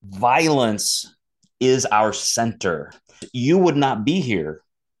violence is our center. You would not be here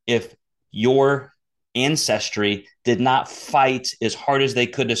if your ancestry did not fight as hard as they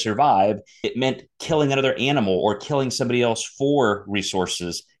could to survive. It meant killing another animal or killing somebody else for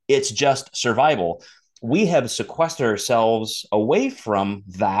resources. It's just survival. We have sequestered ourselves away from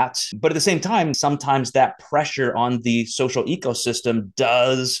that. But at the same time, sometimes that pressure on the social ecosystem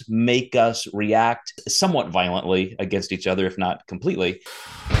does make us react somewhat violently against each other, if not completely.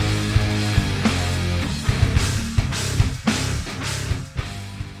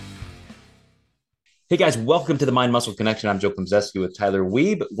 Hey guys, welcome to the Mind Muscle Connection. I'm Joe Klemczewski with Tyler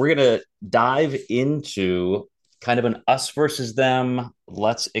Weeb. We're going to dive into kind of an us versus them.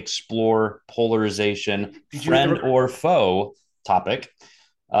 Let's explore polarization, friend or foe topic.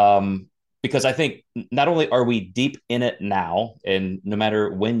 Because I think not only are we deep in it now, and no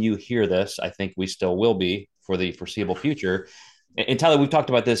matter when you hear this, I think we still will be for the foreseeable future. And Tyler, we've talked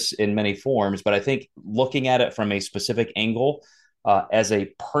about this in many forms, but I think looking at it from a specific angle, as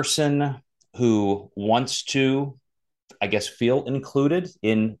a person who wants to, I guess, feel included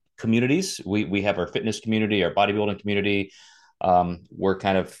in communities. We have our fitness community, our bodybuilding community. We're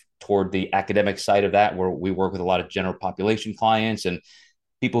kind of toward the academic side of that, where we work with a lot of general population clients and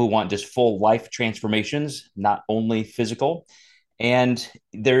people who want just full life transformations, not only physical. And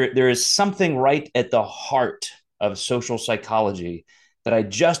there is something right at the heart of social psychology that I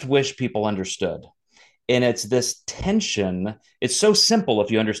just wish people understood. And it's this tension. It's so simple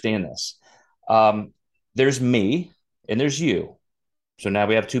if you understand this. There's me and there's you. So now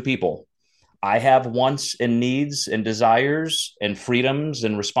we have two people. I have wants and needs and desires and freedoms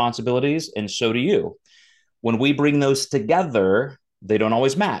and responsibilities, and so do you. When we bring those together, they don't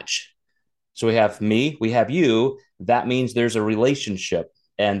always match. So we have me, we have you. That means there's a relationship,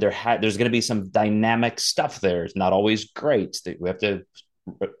 and there's going to be some dynamic stuff there. It's not always great. We have to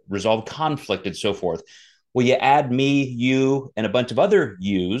resolve conflict and so forth. Well, you add me, you, and a bunch of other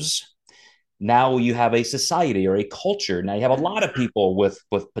yous. Now you have a society or a culture. Now you have a lot of people with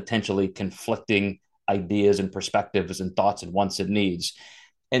potentially conflicting ideas and perspectives and thoughts and wants and needs.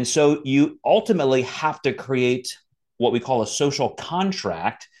 And so you ultimately have to create what we call a social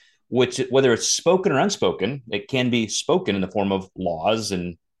contract, which, whether it's spoken or unspoken, it can be spoken in the form of laws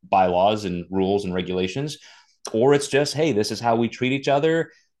and bylaws and rules and regulations, or it's just, hey, this is how we treat each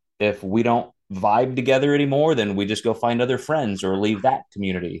other. If we don't vibe together anymore, then we just go find other friends or leave that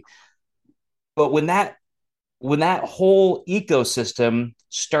community. But when that whole ecosystem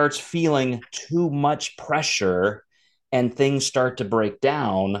starts feeling too much pressure and things start to break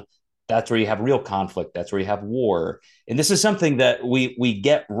down, that's where you have real conflict. That's where you have war. And this is something that we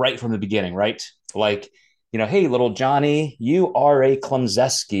get right from the beginning, right? Like, hey, little Johnny, you are a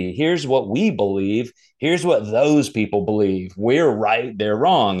Klemczewski. Here's what we believe. Here's what those people believe. We're right, they're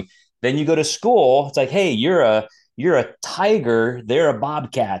wrong. Then you go to school. It's like, hey, you're a tiger, they're a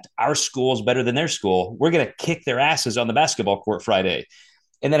bobcat. Our school's better than their school. We're going to kick their asses on the basketball court Friday.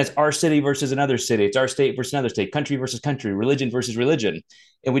 And then it's our city versus another city. It's our state versus another state, country versus country, religion versus religion.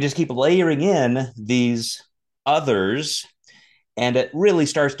 And we just keep layering in these others, and it really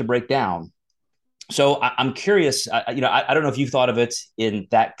starts to break down. So I'm curious, I don't know if you've thought of it in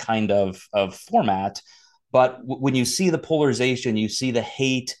that kind of format, but when you see the polarization, you see the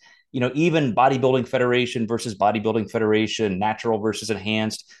hate, even bodybuilding federation versus bodybuilding federation, natural versus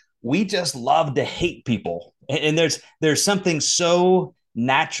enhanced. We just love to hate people. And there's something so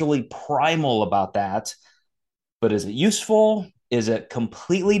naturally primal about that. But is it useful? Is it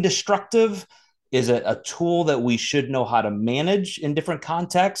completely destructive? Is it a tool that we should know how to manage in different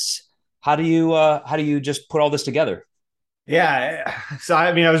contexts? How do you just put all this together? Yeah. So,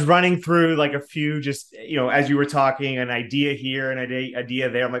 I mean, I was running through like a few just, as you were talking, an idea here, an idea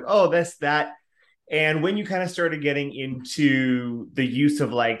there. I'm like, oh, this, that. And when you kind of started getting into the use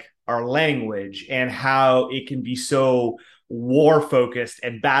of like our language and how it can be so war focused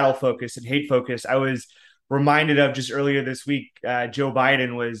and battle focused and hate focused, I was reminded of just earlier this week, Joe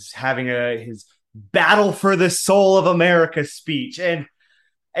Biden was having his battle for the soul of America speech. And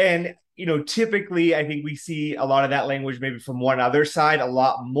typically I think we see a lot of that language maybe from one other side a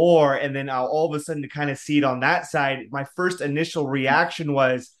lot more. And then all of a sudden to kind of see it on that side, my first initial reaction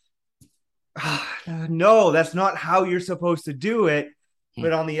was, no, that's not how you're supposed to do it.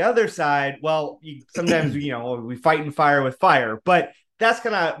 But on the other side, well, sometimes, we fight and fire with fire. But that's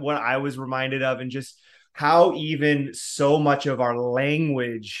kind of what I was reminded of, and just how even so much of our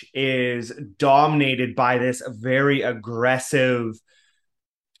language is dominated by this very aggressive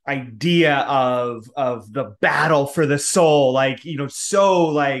idea of the battle for the soul, like so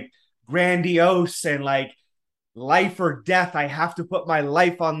like grandiose and like life or death. I have to put my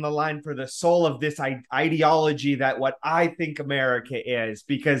life on the line for the soul of this ideology that what I think America is,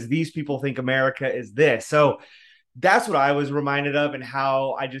 because these people think America is this. So that's what I was reminded of, and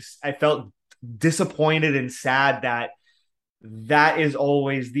how I felt disappointed and sad that that is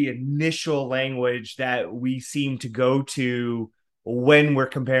always the initial language that we seem to go to when we're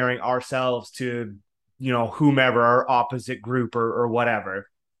comparing ourselves to, whomever our opposite group or whatever.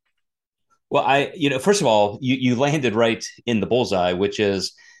 Well, first of all, you landed right in the bullseye, which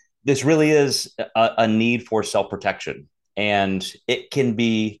is this really is a need for self protection. And it can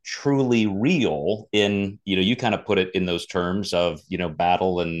be truly real in, you kind of put it in those terms of,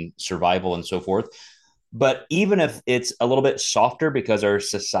 battle and survival and so forth. But even if it's a little bit softer because our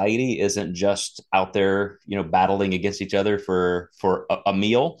society isn't just out there, battling against each other for a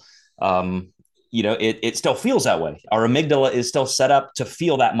meal, um, it still feels that way. Our amygdala is still set up to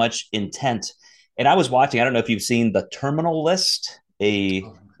feel that much intent. And I was watching, I don't know if you've seen The Terminal List, an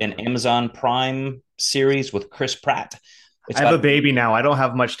Amazon Prime series with Chris Pratt. I It's have a about baby now. I don't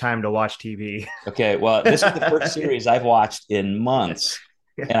have much time to watch TV. Okay, well, this is the first series I've watched in months,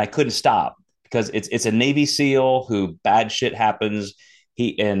 and I couldn't stop because it's a Navy SEAL who bad shit happens.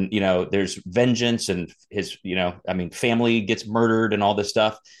 There's vengeance and his, I mean, family gets murdered and all this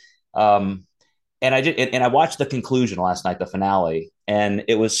stuff. Um, and I watched the conclusion last night, the finale, and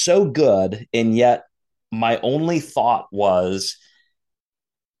it was so good, and yet my only thought was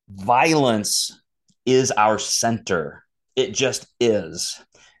violence is our center. It just is.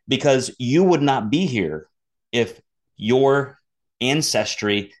 Because you would not be here if your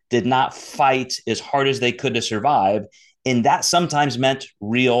ancestry did not fight as hard as they could to survive. And that sometimes meant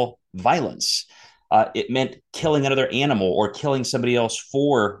real violence. It meant killing another animal or killing somebody else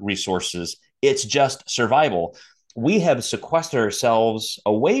for resources. It's just survival. We have sequestered ourselves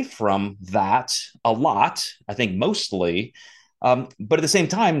away from that a lot, I think mostly, but at the same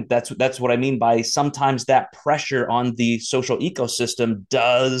time, that's what I mean by sometimes that pressure on the social ecosystem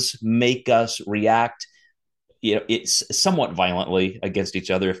does make us react. It's somewhat violently against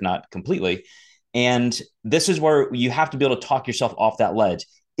each other, if not completely. And this is where you have to be able to talk yourself off that ledge.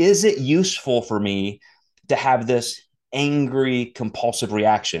 Is it useful for me to have this angry, compulsive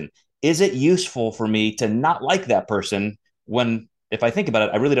reaction? Is it useful for me to not like that person when, if I think about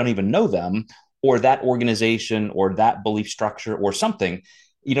it, I really don't even know them or that organization or that belief structure or something?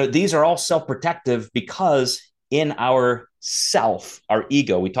 These are all self-protective because in our self, our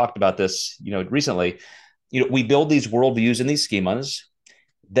ego, we talked about this, recently, we build these worldviews and these schemas.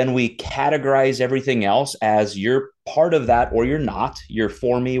 Then we categorize everything else as you're part of that or you're not, you're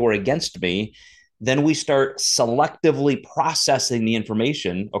for me or against me. Then we start selectively processing the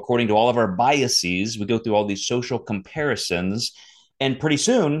information according to all of our biases. We go through all these social comparisons, and pretty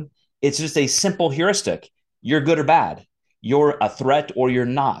soon it's just a simple heuristic. You're good or bad. You're a threat or you're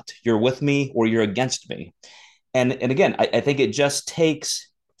not. You're with me or you're against me. And again, I think it just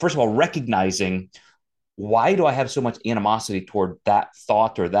takes, first of all, recognizing, why do I have so much animosity toward that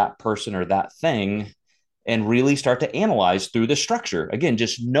thought or that person or that thing? And really start to analyze through the structure. Again,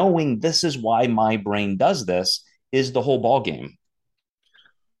 just knowing this is why my brain does this is the whole ball game.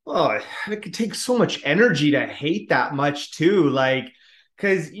 Oh, it could take so much energy to hate that much too. Like,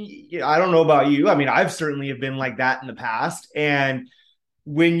 because I don't know about you. I mean, I've certainly have been like that in the past. And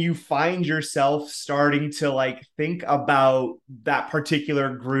when you find yourself starting to like think about that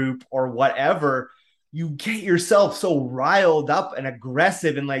particular group or whatever, you get yourself so riled up and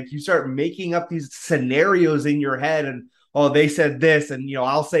aggressive, and like you start making up these scenarios in your head, and oh, they said this, and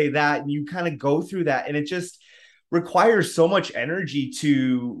I'll say that, and you kind of go through that, and it just requires so much energy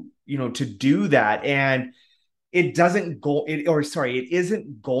to do that. And it doesn't go it or sorry it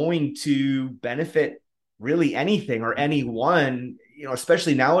isn't going to benefit really anything or anyone,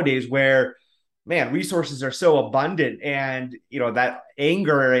 especially nowadays where, man, resources are so abundant, and that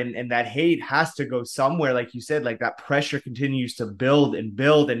anger and that hate has to go somewhere. Like you said, like that pressure continues to build and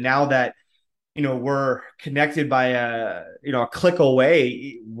build, and now that we're connected by a click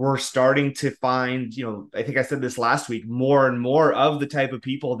away, we're starting to find, I think I said this last week, more and more of the type of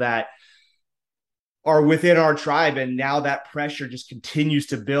people that are within our tribe, and now that pressure just continues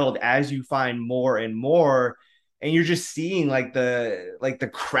to build as you find more and more, and you're just seeing like the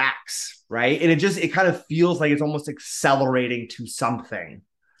cracks, right? And it kind of feels like it's almost accelerating to something.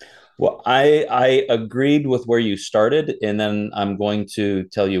 Well, I agreed with where you started, and then I'm going to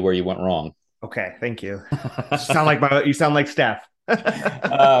tell you where you went wrong. Okay, thank you. You sound like Steph.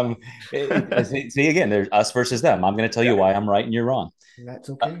 um, See, again, there's us versus them. I'm going to tell you Yeah, why I'm right and you're wrong. that's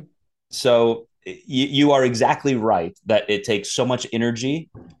okay. So you are exactly right that it takes so much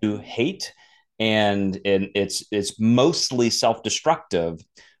energy to hate. and it's mostly self-destructive,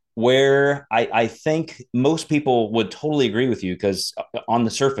 where I think most people would totally agree with you, because on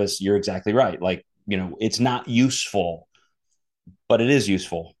the surface you're exactly right. Like, it's not useful, but it is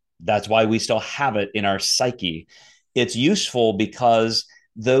useful. That's why we still have it in our psyche. It's useful because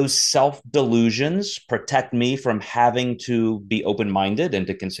those self delusions protect me from having to be open minded and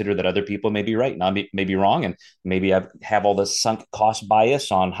to consider that other people may be right and I may be wrong. And maybe I have all this sunk cost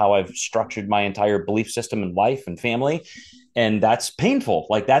bias on how I've structured my entire belief system in life and family. And that's painful.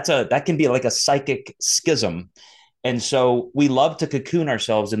 Like, that can be like a psychic schism. And so we love to cocoon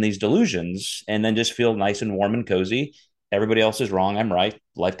ourselves in these delusions and then just feel nice and warm and cozy. Everybody else is wrong. I'm right.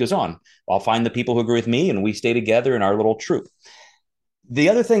 Life goes on. I'll find the people who agree with me and we stay together in our little troop. The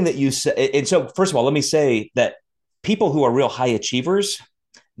other thing that you said, and so first of all, let me say that people who are real high achievers,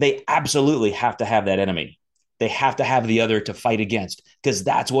 they absolutely have to have that enemy. They have to have the other to fight against, because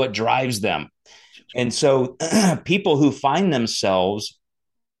that's what drives them. And so people who find themselves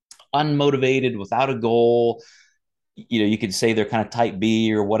unmotivated, without a goal, you could say they're kind of type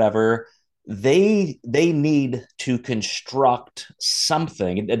B or whatever. They need to construct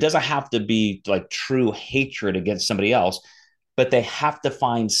something. It doesn't have to be like true hatred against somebody else, but they have to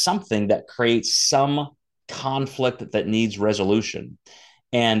find something that creates some conflict that needs resolution.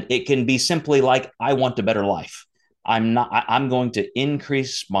 And it can be simply like, I want a better life. I'm going to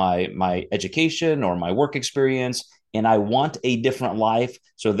increase my education or my work experience, and I want a different life.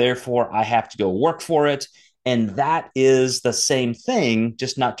 So therefore I have to go work for it. And that is the same thing,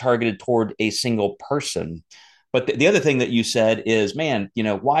 just not targeted toward a single person. But the other thing that you said is, man,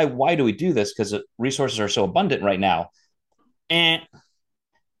 why do we do this? Because resources are so abundant right now. And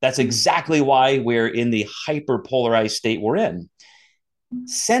that's exactly why we're in the hyper polarized state we're in.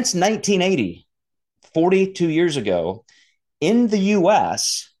 Since 1980, 42 years ago, in the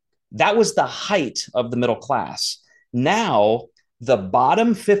US, that was the height of the middle class. Now, the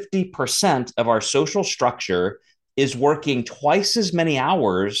bottom 50% of our social structure is working twice as many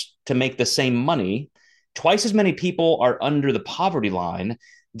hours to make the same money. Twice as many people are under the poverty line.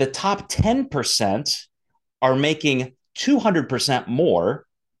 The top 10% are making 200% more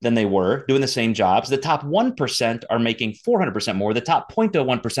than they were doing the same jobs. The top 1% are making 400% more. The top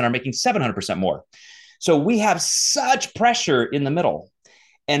 0.01% are making 700% more. So we have such pressure in the middle,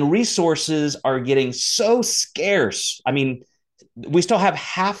 and resources are getting so scarce. I mean, we still have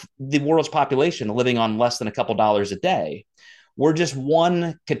half the world's population living on less than a couple dollars a day. We're just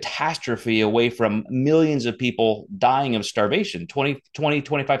one catastrophe away from millions of people dying of starvation.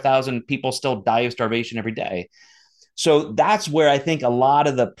 25,000 people still die of starvation every day. So that's where I think a lot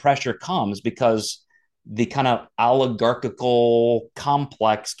of the pressure comes, because the kind of oligarchical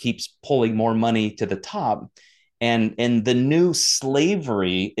complex keeps pulling more money to the top. And the new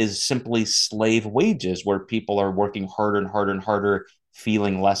slavery is simply slave wages, where people are working harder and harder and harder,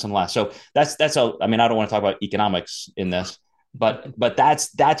 feeling less and less. So I mean, I don't want to talk about economics in this, but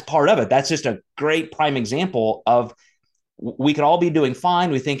that's part of it. That's just a great prime example of, we could all be doing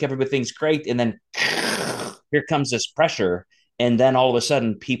fine. We think everything's great. And then here comes this pressure. And then all of a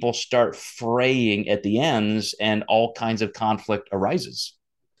sudden people start fraying at the ends and all kinds of conflict arises.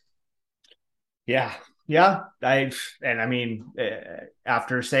 Yeah. Yeah. I mean,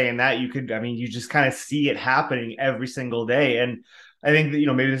 after saying that, you just kind of see it happening every single day. And I think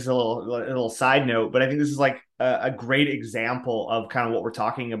that, maybe this is a little side note, but I think this is like a great example of kind of what we're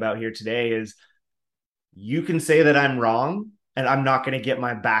talking about here today is, you can say that I'm wrong and I'm not going to get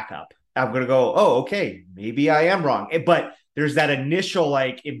my backup. I'm going to go, oh, okay, maybe I am wrong. But there's that initial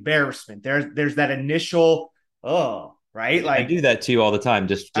like embarrassment. There's that initial, oh, right? I Like, do that to you all the time.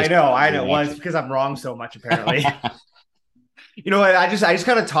 I know. Well, it's because I'm wrong so much, apparently. I just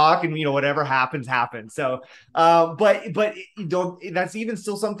kind of talk, and whatever happens happens. So but you don't, that's even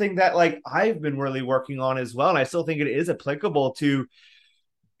still something that like I've been really working on as well, and I still think it is applicable to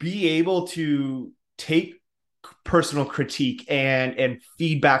be able to take personal critique and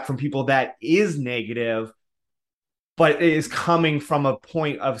feedback from people that is negative, but it is coming from a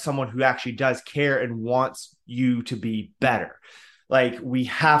point of someone who actually does care and wants you to be better. Like, we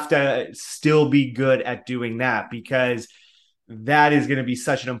have to still be good at doing that, because that is going to be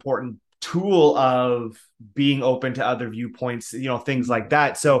such an important tool of being open to other viewpoints, things like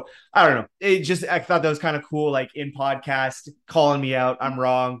that. So I don't know. I thought that was kind of cool. Like, in podcast, calling me out, I'm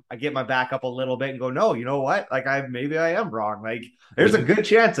wrong. I get my back up a little bit and go, no, you know what? Like, maybe I am wrong. Like, there's a good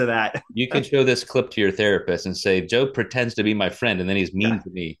chance of that. You can show this clip to your therapist and say, Joe pretends to be my friend, and then he's mean to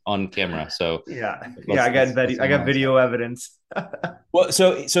me on camera. So yeah. I got video evidence. Well,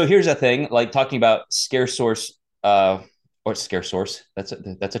 so here's the thing, like talking about scarce source, or scarce source. That's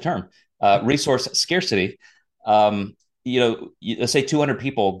a term. resource scarcity. Um, let's say 200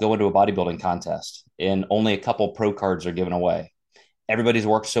 people go into a bodybuilding contest and only a couple pro cards are given away. Everybody's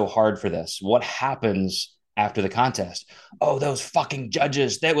worked so hard for this. What happens after the contest? Oh, those fucking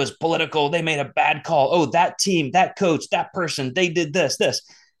judges, that was political. They made a bad call. Oh, that team, that coach, that person, they did this.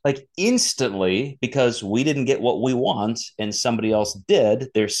 Like instantly, because we didn't get what we want and somebody else did,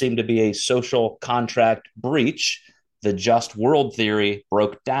 there seemed to be a social contract breach. The just world theory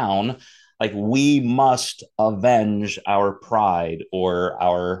broke down. Like we must avenge our pride or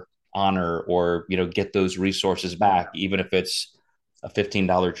our honor or get those resources back, even if it's a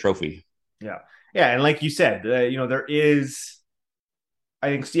 $15 trophy. Yeah. Yeah. And like you said, there is, I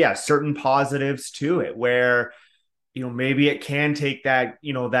think, yeah, certain positives to it where, maybe it can take that,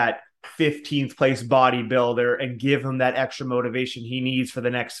 that 15th place bodybuilder and give him that extra motivation he needs for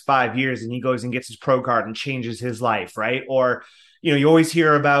the next 5 years. And he goes and gets his pro card and changes his life. Right. Or, you always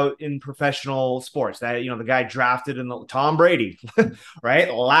hear about in professional sports that, the guy drafted in the Tom Brady,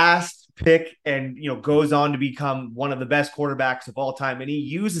 right? Last pick and, goes on to become one of the best quarterbacks of all time. And he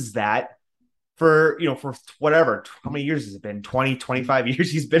uses that for whatever, how many years has it been? 20, 25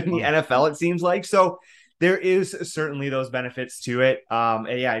 years he's been in the NFL, it seems like. So there is certainly those benefits to it.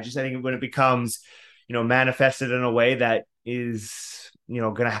 And yeah, I think when it becomes, manifested in a way that is,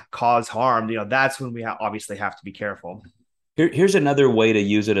 going to cause harm, that's when we obviously have to be careful. Here's another way to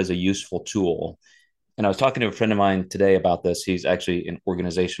use it as a useful tool. And I was talking to a friend of mine today about this. He's actually an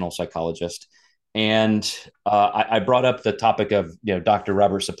organizational psychologist. And I brought up the topic of Dr.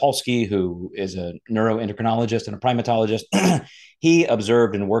 Robert Sapolsky, who is a neuroendocrinologist and a primatologist. He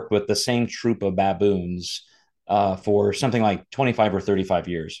observed and worked with the same troop of baboons for something like 25 or 35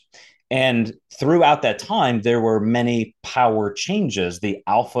 years. And throughout that time, there were many power changes. The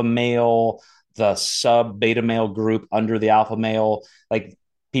alpha male, the sub beta male group under the alpha male, like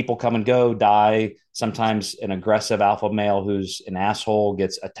people come and go, die. Sometimes an aggressive alpha male who's an asshole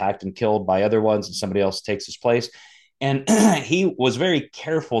gets attacked and killed by other ones, and somebody else takes his place. And he was very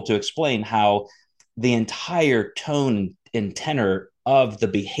careful to explain how the entire tone and tenor of the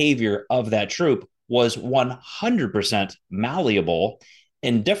behavior of that troop was 100% malleable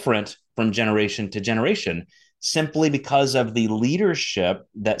and different from generation to generation, simply because of the leadership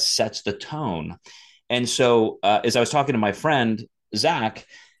that sets the tone. And so, as I was talking to my friend Zach,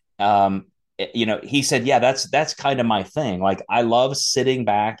 um, he said, "Yeah, that's kind of my thing. Like, I love sitting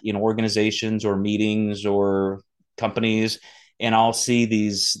back in organizations or meetings or companies, and I'll see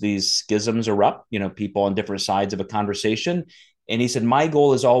these schisms erupt. People on different sides of a conversation." And he said, "My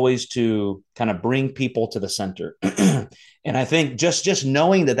goal is always to kind of bring people to the center." And I think just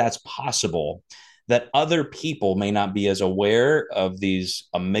knowing that that's possible, that other people may not be as aware of these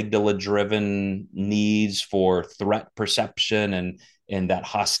amygdala driven needs for threat perception and that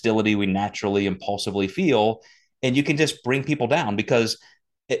hostility we naturally impulsively feel, and you can just bring people down because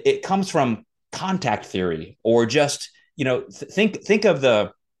it comes from contact theory. Or just think of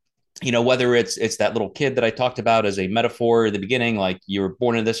the whether it's that little kid that I talked about as a metaphor in the beginning, like you were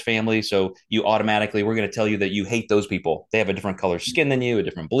born in this family, so you automatically, we're going to tell you that you hate those people. They have a different color skin than you, a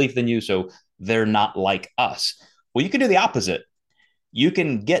different belief than you, so they're not like us. Well, you can do the opposite. You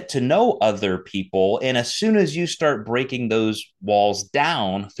can get to know other people, and as soon as you start breaking those walls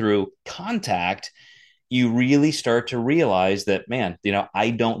down through contact, you really start to realize that, man, I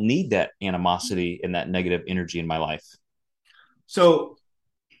don't need that animosity and that negative energy in my life. So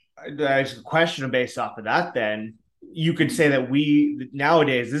there's a question based off of that. Then you could say that we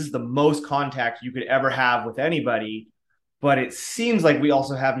nowadays, this is the most contact you could ever have with anybody, but it seems like we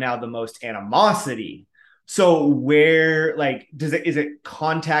also have now the most animosity. So where, like, is it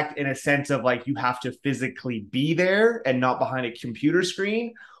contact in a sense of like you have to physically be there and not behind a computer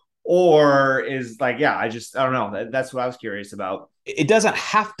screen? Or is like, yeah, I don't know. That's what I was curious about. It doesn't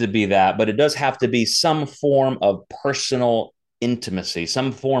have to be that, but it does have to be some form of personal intimacy,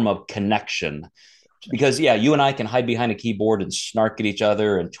 some form of connection. Because yeah, you and I can hide behind a keyboard and snark at each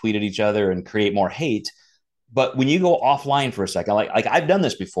other and tweet at each other and create more hate. But when you go offline for a second, like I've done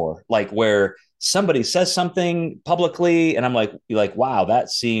this before, like where somebody says something publicly and I'm like, wow, that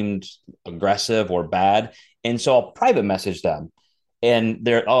seemed aggressive or bad. And so I'll private message them and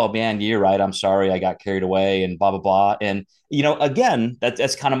they're, oh man, you're right. I'm sorry. I got carried away and blah, blah, blah. And, again,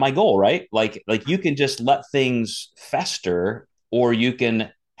 that's kind of my goal, right? Like you can just let things fester, or you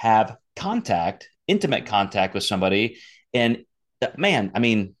can have contact, intimate contact with somebody. And man, I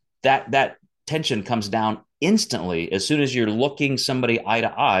mean, that tension comes down instantly as soon as you're looking somebody eye to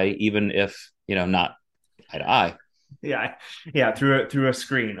eye, even if, not eye to eye. Yeah. Yeah. Through a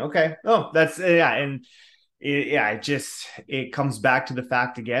screen. Okay. Oh, that's, yeah. And it comes back to the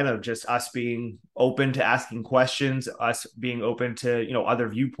fact again of just us being open to asking questions, us being open to, other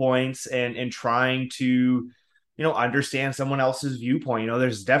viewpoints, and trying to, understand someone else's viewpoint.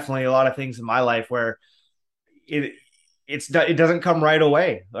 There's definitely a lot of things in my life where it it doesn't come right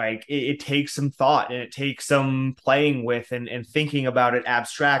away. Like it takes some thought, and it takes some playing with, and thinking about it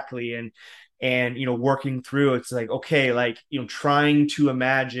abstractly, and working through. It's like, okay, like, trying to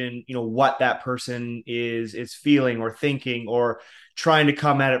imagine, what that person is feeling or thinking, or trying to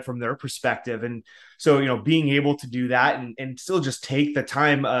come at it from their perspective. And so, being able to do that, and still just take the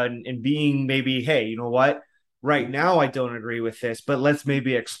time, and being maybe, hey, you know what, right now I don't agree with this, but let's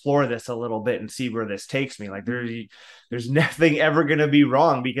maybe explore this a little bit and see where this takes me. Like there's nothing ever going to be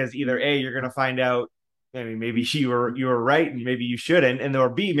wrong, because either A, you're going to find out, I mean, maybe you were right and maybe you shouldn't, and or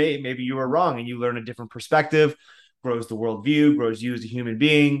B, maybe you were wrong and you learn a different perspective, grows the worldview, grows you as a human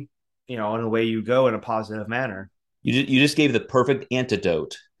being, and away you go in a positive manner. You just gave the perfect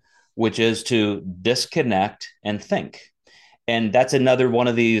antidote, which is to disconnect and think. And that's another one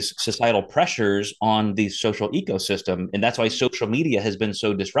of these societal pressures on the social ecosystem. And that's why social media has been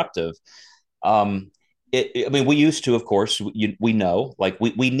so disruptive. Um, I mean, we used to, of course, we know, like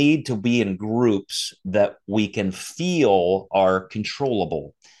we need to be in groups that we can feel are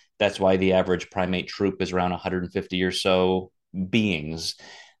controllable. That's why the average primate troop is around 150 or so beings.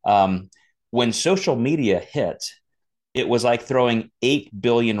 Um, when social media hit, it was like throwing 8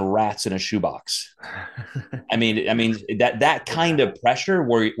 billion rats in a shoebox. I mean that kind Yeah. of pressure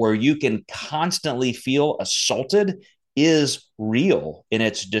where you can constantly feel assaulted is real, and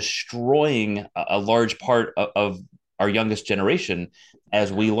it's destroying a large part of our youngest generation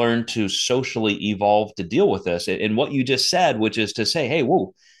as we learn to socially evolve to deal with this. And what you just said, which is to say, hey,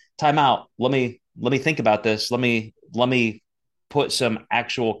 whoa, time out. Let me think about this. Let me put some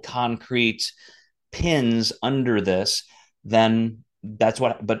actual concrete pins under this. Then that's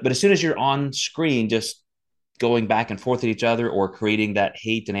what. But as soon as you're on screen, just going back and forth at each other or creating that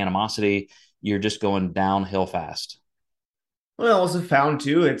hate and animosity, you're just going downhill fast. Well, I also found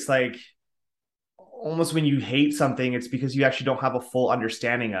too, it's like almost when you hate something, it's because you actually don't have a full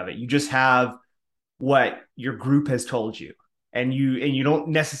understanding of it. You just have what your group has told you, and you don't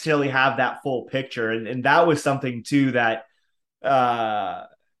necessarily have that full picture. And that was something too that uh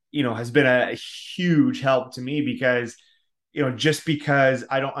has been a huge help to me, because just because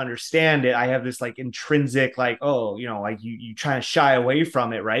I don't understand it, I have this like intrinsic, like, oh, like you try to shy away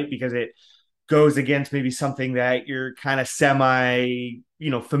from it, right? Because it goes against maybe something that you're kind of semi,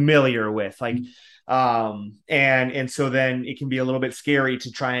 familiar with, like, and so then it can be a little bit scary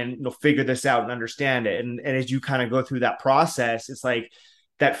to try and, figure this out and understand it. And as you kind of go through that process, it's like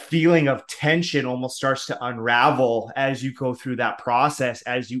that feeling of tension almost starts to unravel as you go through that process,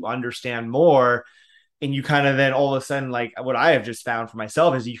 as you understand more. And you kind of then all of a sudden, like what I have just found for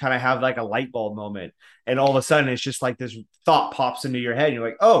myself is you kind of have like a light bulb moment, and all of a sudden it's just like this thought pops into your head and you're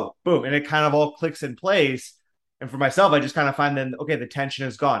like, oh, boom, and it kind of all clicks in place. And for myself, I just kind of find then, okay, the tension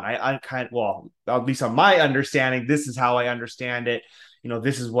is gone. I kind of, well, at least on my understanding, this is how I understand it.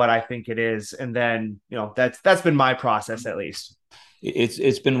 This is what I think it is. And then, that's been my process, at least.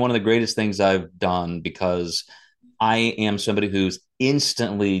 It's been one of the greatest things I've done, because I am somebody who's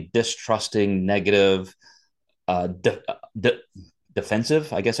instantly distrusting, negative, de- de-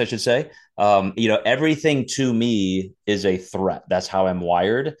 defensive, I guess I should say. Everything to me is a threat. That's how I'm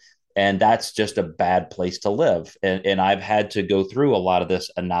wired. And that's just a bad place to live. And I've had to go through a lot of this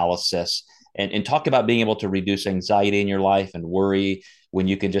analysis and talk about being able to reduce anxiety in your life and worry, when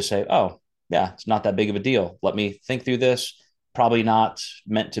you can just say, oh, yeah, it's not that big of a deal. Let me think through this. Probably not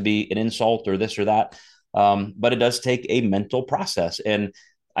meant to be an insult or this or that. But it does take a mental process. And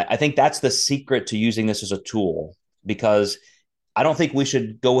I think that's the secret to using this as a tool, because I don't think we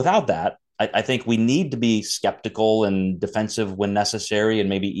should go without that. I think we need to be skeptical and defensive when necessary, and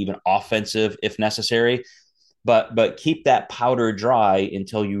maybe even offensive if necessary. But keep that powder dry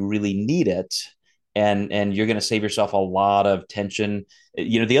until you really need it, and you're going to save yourself a lot of tension.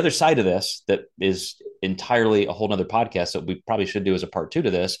 The other side of this, that is entirely a whole nother podcast that we probably should do as a part two to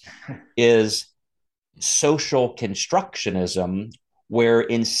this, is social constructionism, where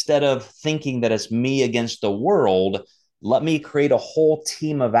instead of thinking that it's me against the world, let me create a whole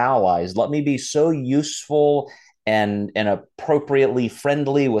team of allies. Let me be so useful and appropriately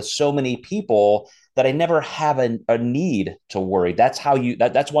friendly with so many people that I never have a need to worry. That's how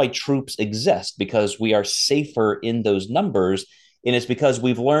that's why troops exist, because we are safer in those numbers. And it's because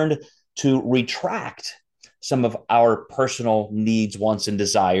we've learned to retract some of our personal needs, wants, and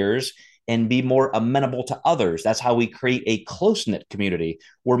desires, and be more amenable to others. That's how we create a close-knit community.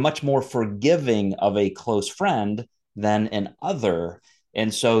 We're much more forgiving of a close friend than an other.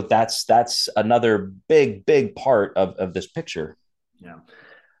 And so that's another big part of this picture. Yeah.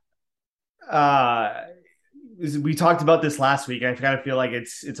 Uh, we talked about this last week. I kind of feel like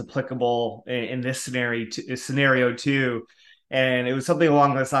it's applicable in this scenario too. And it was something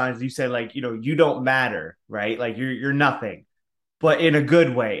along those lines. You said like, you don't matter, right? Like you're nothing, but in a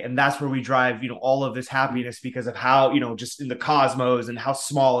good way. And that's where we drive, all of this happiness because of how, just in the cosmos and how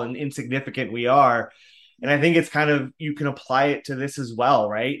small and insignificant we are. And I think it's kind of, you can apply it to this as well,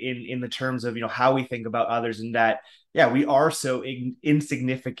 right? In the terms of, how we think about others, and that, yeah, we are so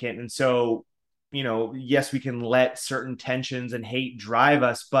insignificant. And so, yes, we can let certain tensions and hate drive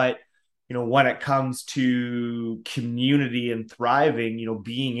us, but when it comes to community and thriving,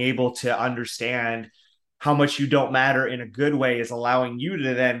 being able to understand how much you don't matter in a good way is allowing you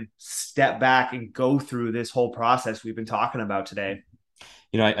to then step back and go through this whole process we've been talking about today.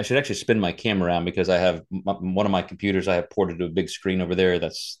 I should actually spin my camera around because I have one of my computers I have ported to a big screen over there.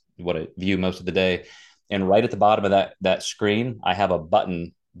 That's what I view most of the day. And right at the bottom of that screen, I have a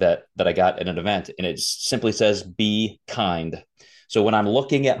button that I got at an event, and it simply says "Be kind." So when I'm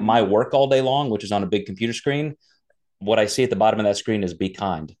looking at my work all day long, which is on a big computer screen, what I see at the bottom of that screen is "Be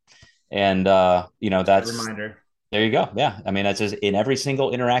kind." And that's a reminder. There you go. Yeah, I mean that's just in every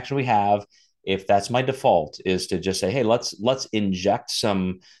single interaction we have. If that's my default, is to just say, hey, let's inject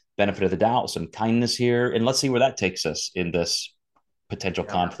some benefit of the doubt, some kindness here, and let's see where that takes us in this potential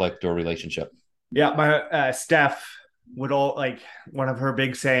conflict or relationship. Yeah, my Steph would all like, one of her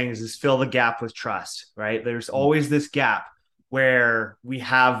big sayings is fill the gap with trust, right? There's always this gap where we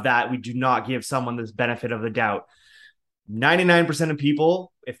have that we do not give someone this benefit of the doubt. 99% of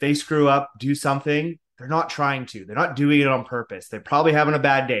people, if they screw up, do something, they're not trying to. They're not doing it on purpose. They're probably having a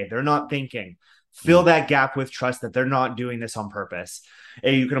bad day. They're not thinking. Fill that gap with trust that they're not doing this on purpose.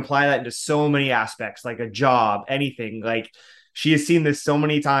 And you can apply that into so many aspects, like a job, anything. Like she has seen this so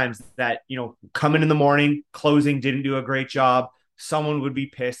many times that, coming in the morning, closing, didn't do a great job. Someone would be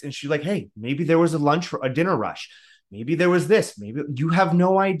pissed. And she's like, hey, maybe there was a dinner rush. Maybe there was this. Maybe you have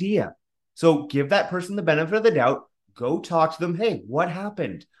no idea. So give that person the benefit of the doubt. Go talk to them. Hey, what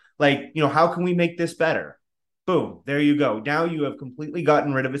happened? Like, how can we make this better? Boom, there you go. Now you have completely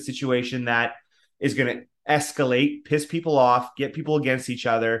gotten rid of a situation that is going to escalate, piss people off, get people against each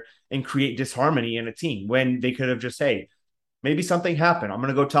other, and create disharmony in a team when they could have just, hey, maybe something happened. I'm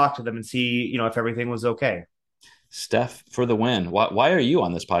going to go talk to them and see, if everything was okay. Steph for the win. Why are you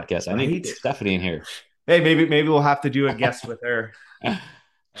on this podcast? I need Stephanie in here. Hey, maybe we'll have to do a guest with her.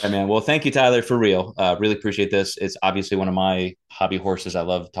 All right, man. Well, thank you, Tyler, for real. Really appreciate this. It's obviously one of my hobby horses. I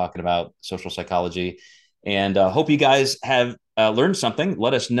love talking about social psychology, and hope you guys have learned something.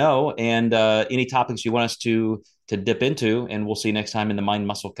 Let us know, and any topics you want us to dip into, and we'll see you next time in the Mind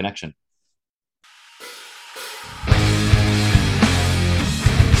Muscle Connection.